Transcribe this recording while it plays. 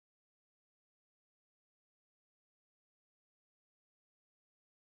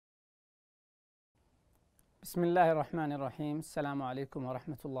بسم الله الرحمن الرحيم. السلام عليكم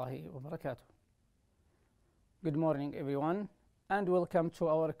ورحمة الله وبركاته. Good morning everyone and welcome to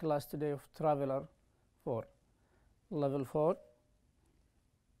our class today of Traveler 4, Level 4,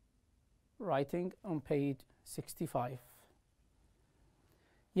 writing on page 65.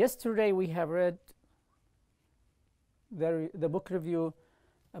 Yesterday we have read the book review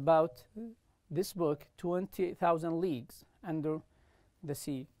about this book, 20,000 Leagues Under the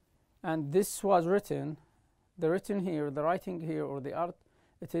Sea, and this was written, the writing here, or the art,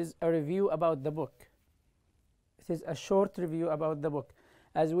 it is a review about the book. It is a short review about the book.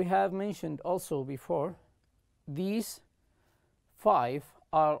 As we have mentioned also before, these 5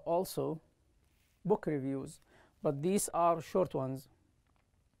 are also book reviews, but these are short ones.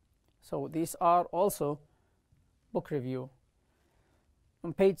 So these are also book review.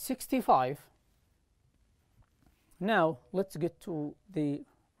 On page 65, now let's get to the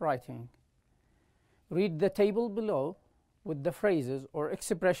writing. Read the table below with the phrases or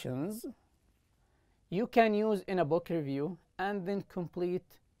expressions you can use in a book review, and then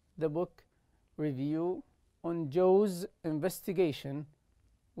complete the book review on Joe's investigation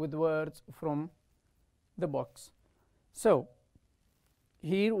with words from the box. So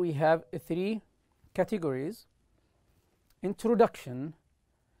here we have 3 categories. Introduction,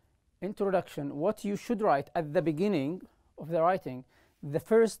 what you should write at the beginning of the writing. The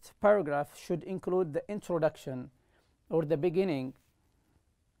first paragraph should include the introduction, or the beginning,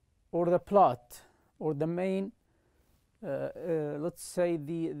 or the plot, or the main, let's say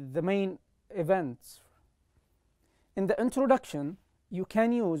the main events. In the introduction, you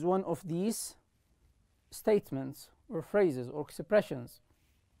can use one of these statements or phrases or expressions.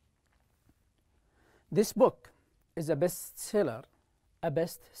 This book is a bestseller. A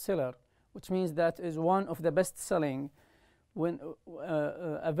bestseller, which means that is one of the best-selling, when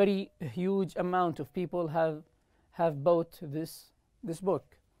a very huge amount of people have bought this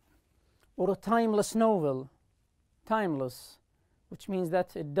book. Or a timeless novel, timeless, which means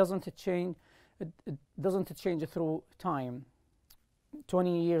that it doesn't change through time.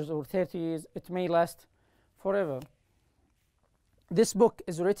 20 years or 30 years, it may last forever. This book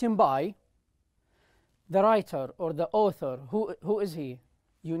is written by the writer or the author. Who is he?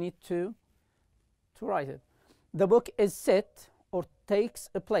 You need to write it. The book is set or takes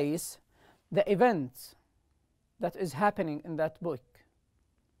a place, the event that is happening in that book.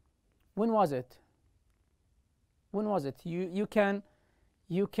 When was it? When was it? You can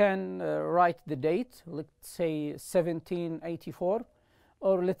write the date, let's say 1784,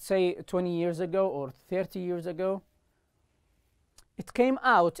 or let's say 20 years ago or 30 years ago. It came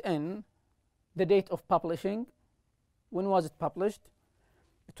out in the date of publishing. When was it published?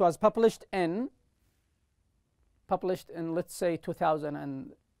 It was published in let's say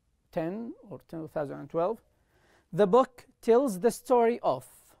 2010 or 2012. The book tells the story of,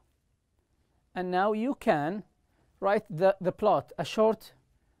 and now you can write the plot, a short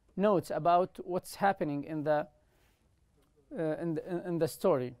note about what's happening in the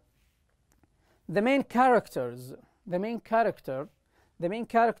story. The main characters, the main character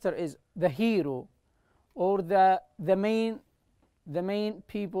is the hero, or the main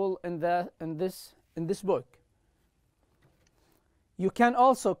people in this book. You can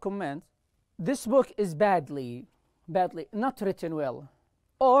also comment, this book is badly, not written well,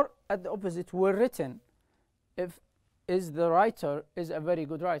 or at the opposite, well written, if the writer is a very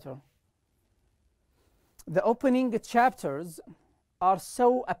good writer. The opening chapters are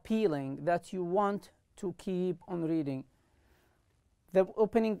so appealing that you want to keep on reading. The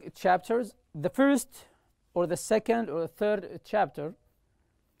opening chapters, the first or the second or the third chapter,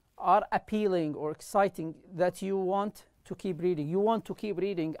 are appealing or exciting that you want to keep reading. You want to keep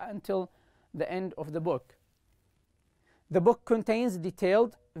reading until the end of the book. The book contains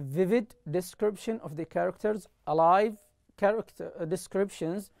detailed, vivid description of the characters, alive character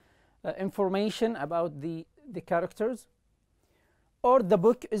descriptions, information about the characters. Or the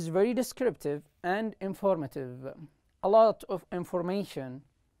book is very descriptive and informative. A lot of information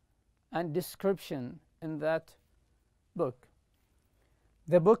and description in that book.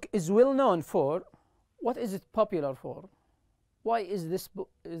 The book is well known for. What is it popular for? Why is this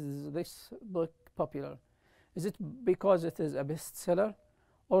book popular? Is it because it is a bestseller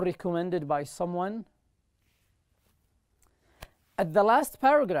or recommended by someone? At the last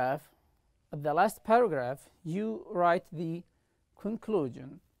paragraph, you write the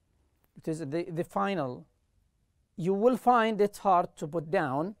conclusion. It is the final. You will find it hard to put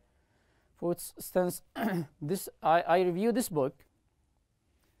down. For instance, I review this book,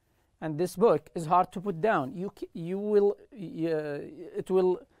 and this book is hard to put down. It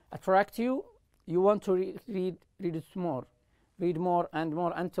will attract you You want to read it more. Read more and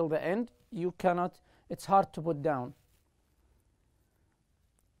more until the end. You cannot, it's hard to put down.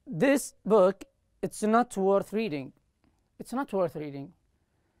 This book, it's not worth reading. It's not worth reading.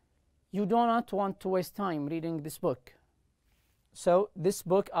 You do not want to waste time reading this book. So this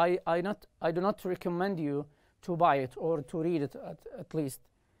book, I do not recommend you to buy it or to read it at least.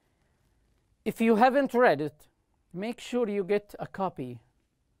 If you haven't read it, make sure you get a copy.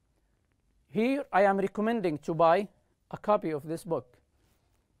 Here I am recommending to buy a copy of this book.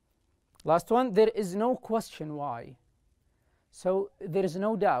 Last one, there is no question why. So there is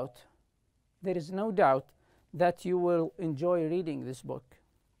no doubt that you will enjoy reading this book.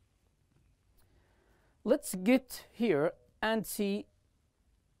 Let's get here and see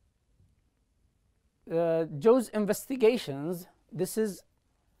Joe's Investigations. This is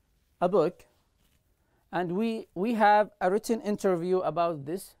a book, and we have a written interview about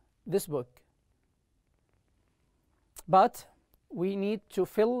this book. But we need to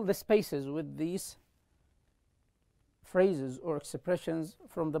fill the spaces with these phrases or expressions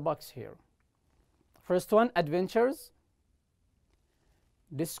from the box here. First one, adventures,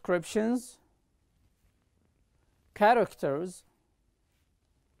 descriptions, characters,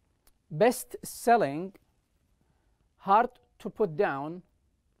 best-selling, hard to put down,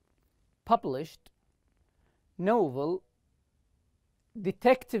 published, novel,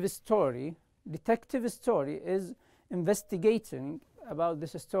 detective story. Detective story is investigating about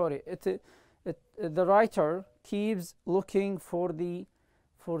this story. The writer keeps looking for the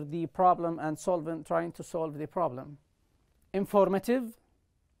problem and trying to solve the problem. Informative,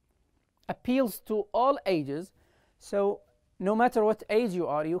 appeals to all ages. So no matter what age you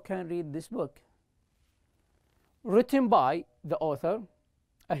are, you can read this book. Written by the author,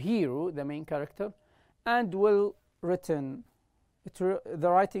 a hero, the main character, and well written. The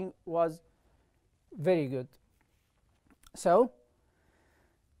writing was very good. So,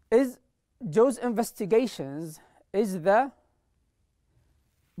 is Joe's Investigations is the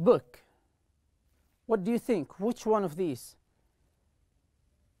book? What do you think? Which one of these?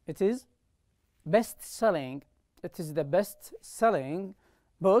 It is best-selling. It is the best-selling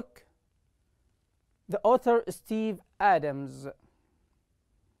book. The author is Steve Adams.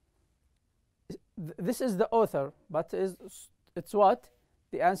 This is the author, but it's what?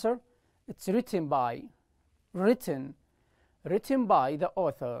 The answer? It's written by. Written by the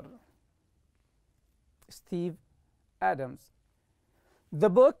author, Steve Adams. The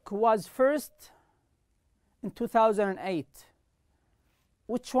book was first in 2008.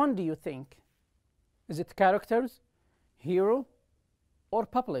 Which one do you think? Is it characters, hero, or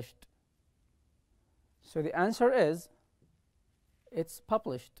published? So the answer is, it's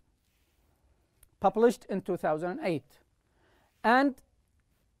published. Published in 2008. And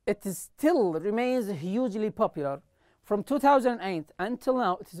it still remains hugely popular. From 2008 until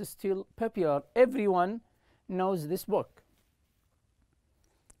now, it is still popular. Everyone knows this book,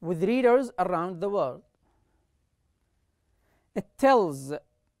 with readers around the world. It tells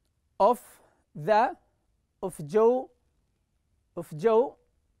of Joe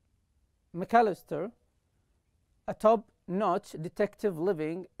McAllister, a top-notch detective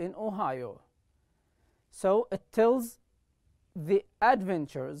living in Ohio. So it tells the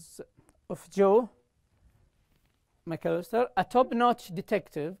adventures of Joe McAllister, a top-notch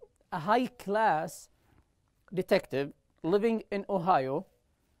detective, a high-class detective living in Ohio.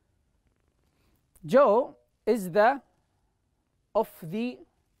 Joe is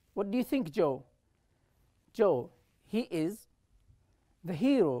what do you think, Joe? Joe, he is the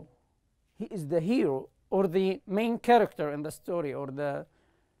hero. He is the hero or the main character in the story or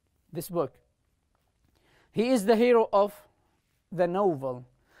this book. He is the hero of the novel.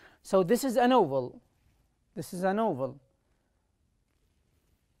 So this is a novel. This is a novel,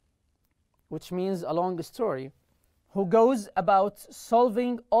 which means a long story, who goes about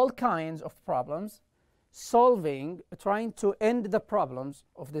solving all kinds of problems, trying to end the problems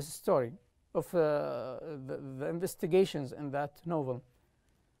of this story, of the investigations in that novel,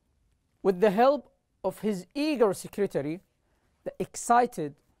 with the help of his eager secretary, the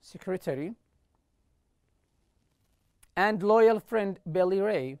excited secretary, and loyal friend Billy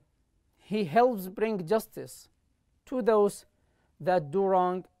Ray. He helps bring justice to those that do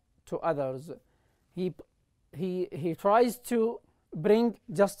wrong to others. He tries to bring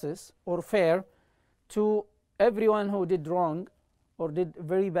justice or fair to everyone who did wrong or did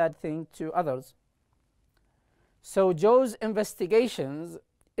very bad thing to others. So Joe's Investigations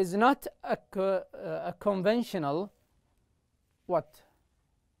is not a conventional what?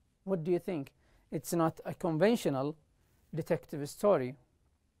 What do you think? It's not a conventional detective story.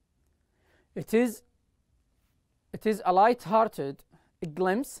 It is a light-hearted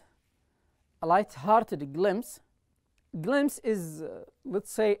glimpse. A light-hearted glimpse. Glimpse is,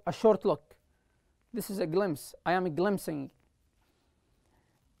 let's say, a short look. This is a glimpse. I am glimpsing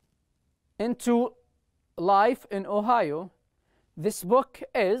into life in Ohio. This book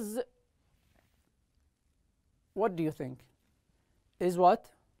is, what do you think? Is what?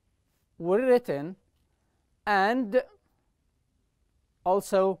 Well written and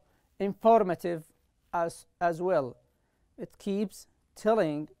also informative as well. It keeps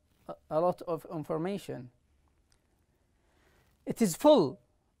telling a lot of information. It is full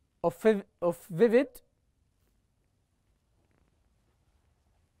of vivid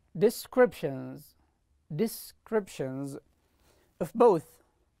descriptions of both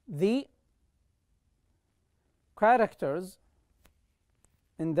the characters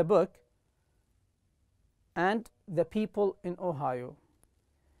in the book and the people in Ohio.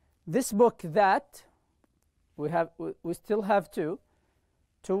 This book that we still have two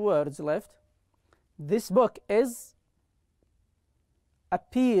words left. This book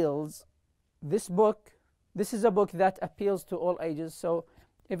appeals. This is a book that appeals to all ages, so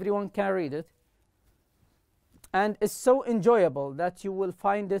everyone can read it, and it's so enjoyable that you will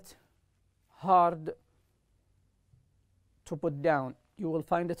find it hard to put down. You will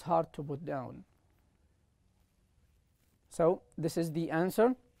find it hard to put down. So this is the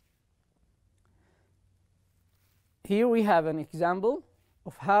answer. Here we have an example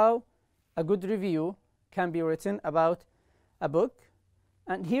of how a good review can be written about a book,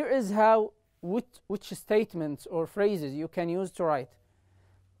 and here is how which statements or phrases you can use to write.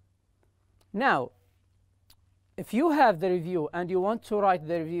 Now, if you have the review and you want to write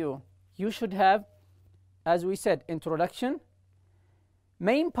the review, you should have, as we said, introduction,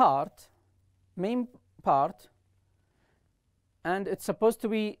 main part, and it's supposed to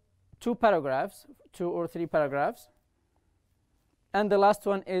be 2 paragraphs, 2 or 3 paragraphs, and the last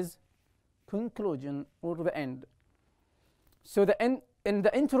one is conclusion or the end. So in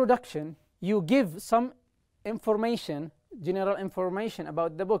the introduction, you give some information, general information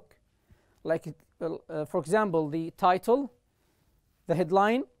about the book, like for example, the title, the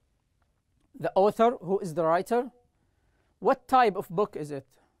headline, the author, who is the writer, what type of book is it?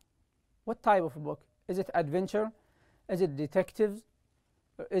 What type of book? Is it adventure? Is it detectives?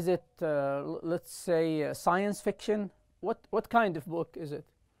 Is it, let's say, science fiction? What kind of book is it?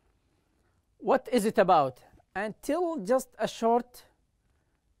 What is it about? And tell just a short,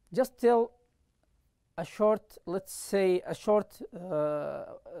 let's say a short,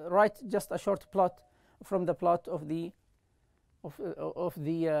 write just a short plot from the plot of the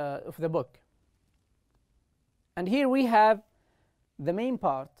book. And here we have the main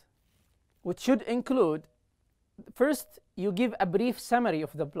part, which should include, first you give a brief summary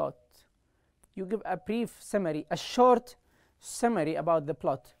of the plot. You give a brief summary, a short summary about the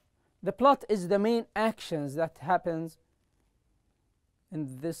plot. The plot is the main actions that happens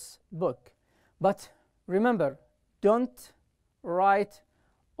in this book. But remember, don't write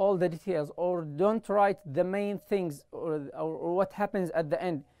all the details, or don't write the main things or what happens at the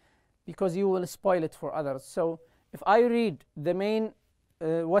end, because you will spoil it for others. So if I read the main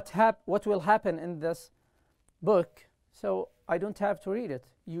what will happen in this book, so I don't have to read it.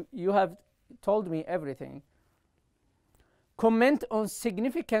 You have told me everything. Comment on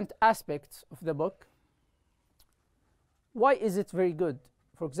significant aspects of the book. Why is it very good?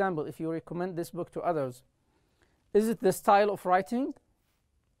 For example, if you recommend this book to others, is it the style of writing,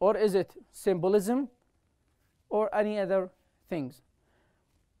 or is it symbolism, or any other things?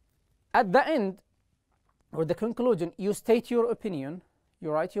 At the end, or the conclusion, you state your opinion.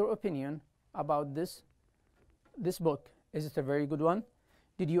 You write your opinion about this book. Is it a very good one?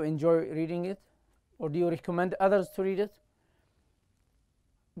 Did you enjoy reading it, or do you recommend others to read it?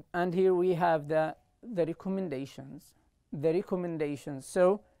 And here we have the recommendations. The recommendations.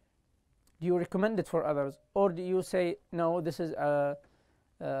 So, do you recommend it for others, or do you say, no, this is a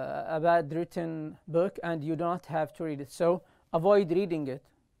bad written book and you do not have to read it, so avoid reading it?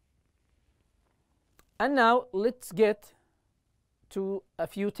 And now let's get to a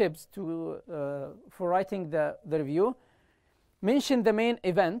few tips for writing the review. Mention the main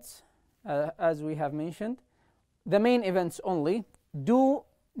events, as we have mentioned, the main events only. Do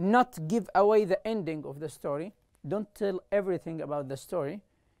not give away the ending of the story. Don't tell everything about the story.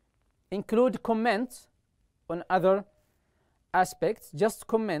 Include comments on other aspects. Just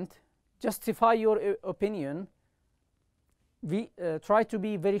comment. Justify your opinion. Try to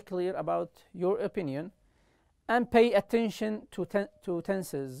be very clear about your opinion. And pay attention to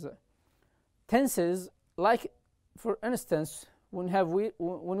tenses. Tenses, like for instance, when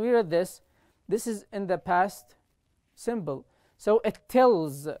we read this, This is in the past simple. So it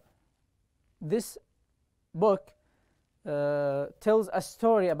tells, this book tells a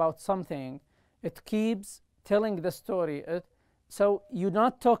story about something. It keeps telling the story. So you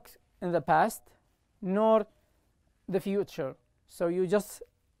not talk in the past nor the future. So you just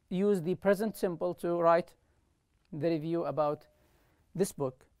use the present simple to write the review about this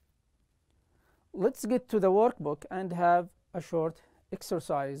book. Let's get to the workbook and have a short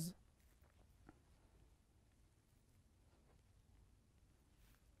exercise.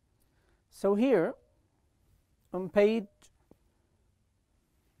 So here on page,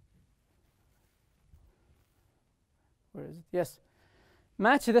 where is it? Yes.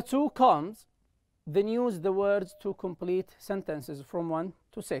 Match the two columns, then use the words to complete sentences from 1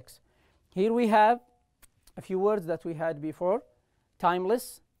 to 6. Here we have a few words that we had before: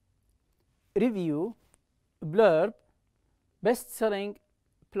 timeless, review, blurb, best-selling,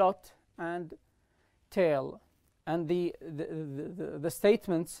 plot, and tale. And the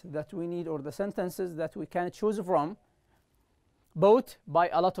statements that we need, or the sentences that we can choose from: bought by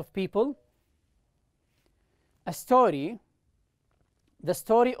a lot of people, a story, the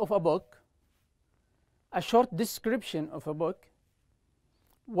story of a book, a short description of a book,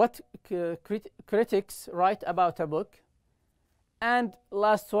 what critics write about a book, and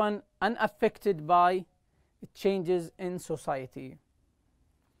last one, unaffected by changes in society.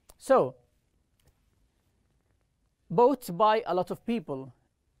 So, bought by a lot of people.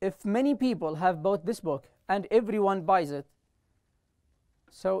 If many people have bought this book and everyone buys it,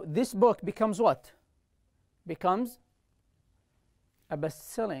 so this book becomes what? Becomes a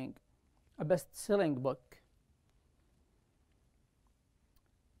best-selling book.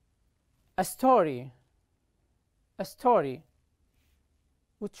 A story.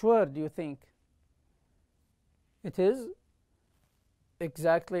 Which word do you think? It is,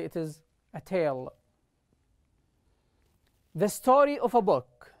 exactly, it is a tale. The story of a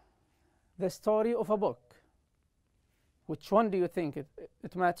book. Which one do you think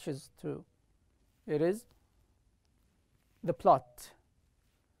it matches to? It is the plot.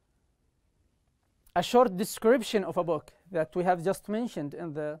 A short description of a book that we have just mentioned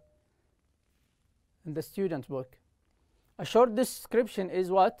in the student book. A short description is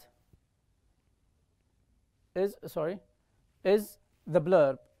what? Is the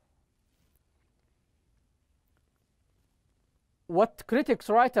blurb. What critics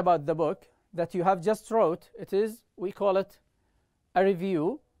write about the book that you have just wrote, we call it a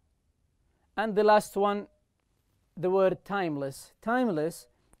review. And the last one, the word timeless. Timeless,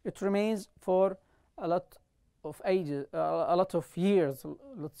 it remains for a lot of ages, a lot of years.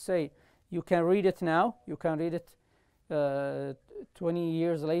 Let's say you can read it now, you can read it 20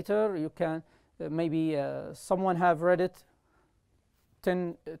 years later, you can maybe someone have read it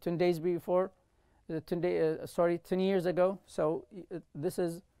 10 days before, 10 years ago. So this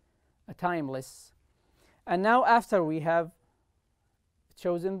is a timeless. And now after we have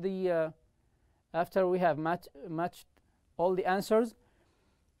chosen the after we have matched all the answers,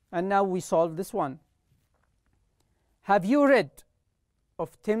 and now we solve this one. Have you read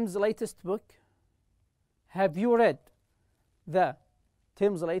of Tim's latest book? Have you read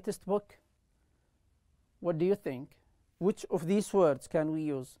Tim's latest book? What do you think? Which of these words can we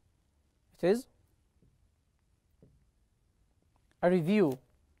use? It is a review.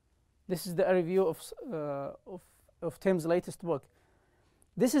 This is the review of Tim's latest book.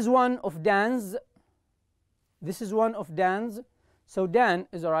 This is one of Dan's. So Dan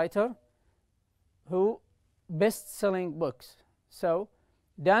is a writer who best-selling books. So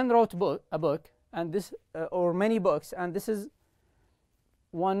Dan wrote a book, and this or many books, and this is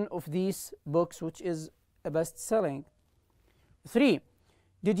one of these books which is a best-selling. 3.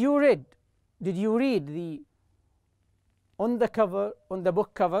 Did you read the on the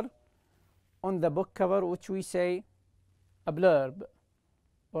book cover, which we say a blurb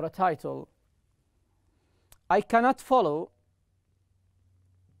or a title? I cannot follow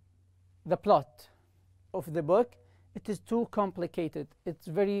the plot of the book. It is too complicated. It's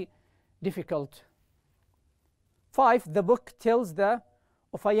very difficult. 5. The book tells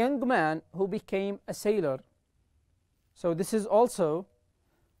of a young man who became a sailor. So this is also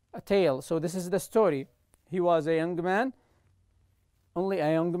a tale. So this is the story. He was a young man, only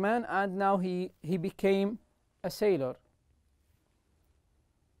a young man, and now he became a sailor.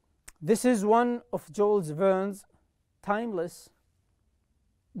 This is one of Jules Verne's timeless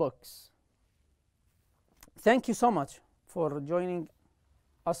books. Thank you so much for joining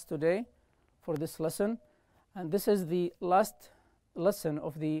us today for this lesson, and this is the last lesson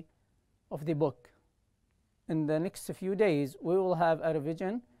of the book. In the next few days we will have a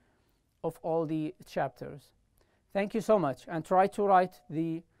revision of all the chapters. Thank you so much, and try to write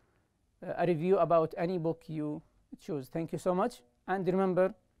a review about any book you choose. Thank you so much, and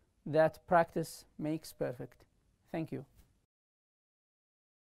remember that practice makes perfect. Thank you.